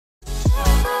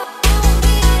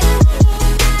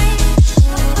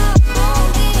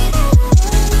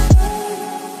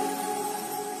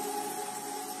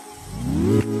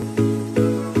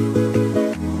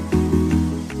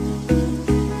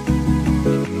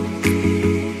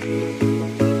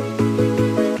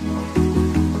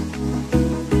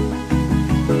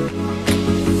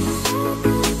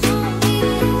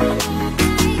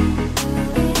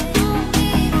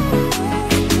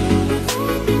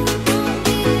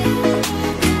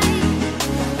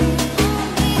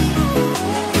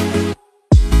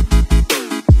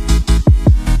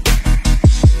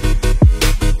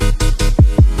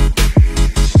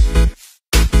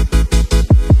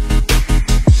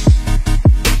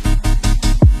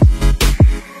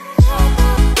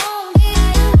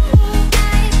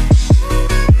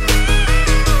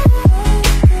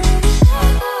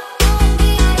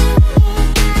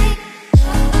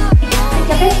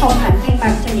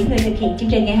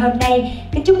hôm nay.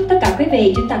 Kính chúc tất cả quý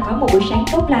vị chúng ta có một buổi sáng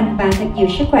tốt lành và thật nhiều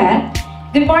sức khỏe.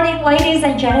 Good morning, ladies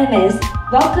and gentlemen.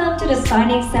 Welcome to the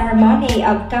signing ceremony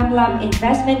of Cam Lâm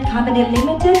Investment Company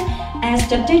Limited as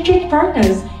strategic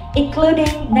partners, including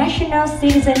National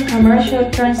Citizen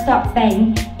Commercial Transport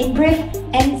Bank, in brief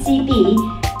NCB,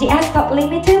 the Ascot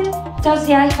Limited,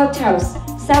 Tosia Hotels,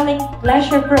 Selling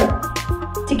Leisure Group.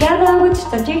 Together with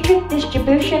strategic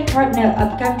distribution partner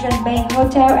of Cam Ranh Bay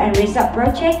Hotel and Resort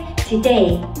Project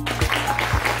today.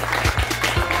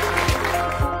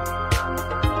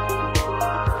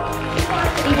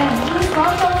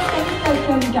 Có công Mr.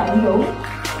 Trần Trọng Dũng.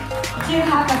 Do you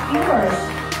have a few words?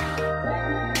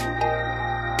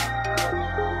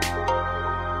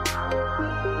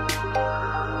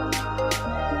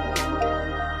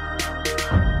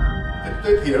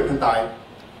 Tới thời điểm hiện tại,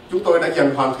 chúng tôi đã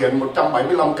dần hoàn thiện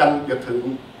 175 căn biệt thự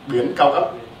biển cao cấp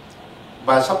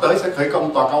và sắp tới sẽ khởi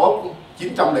công tòa cao ốc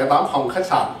 908 phòng khách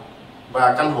sạn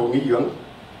và căn hộ nghỉ dưỡng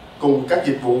cùng các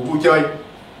dịch vụ vui chơi,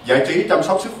 giải trí, chăm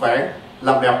sóc sức khỏe,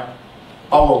 làm đẹp,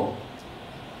 bao gồm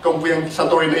công viên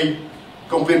Santorini,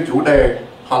 công viên chủ đề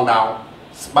Hoàng đạo,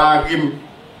 spa, gym,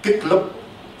 kick club,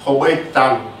 hồ bơi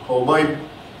tràn, hồ bơi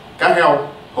cá heo,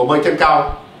 hồ bơi trên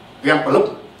cao, game club,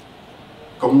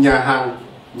 cùng nhà hàng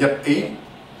Nhật, Ý,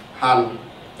 Hàn,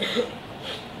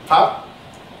 Pháp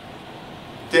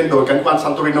trên đồi cảnh quan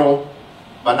Santorini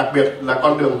và đặc biệt là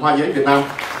con đường hoa giấy Việt Nam.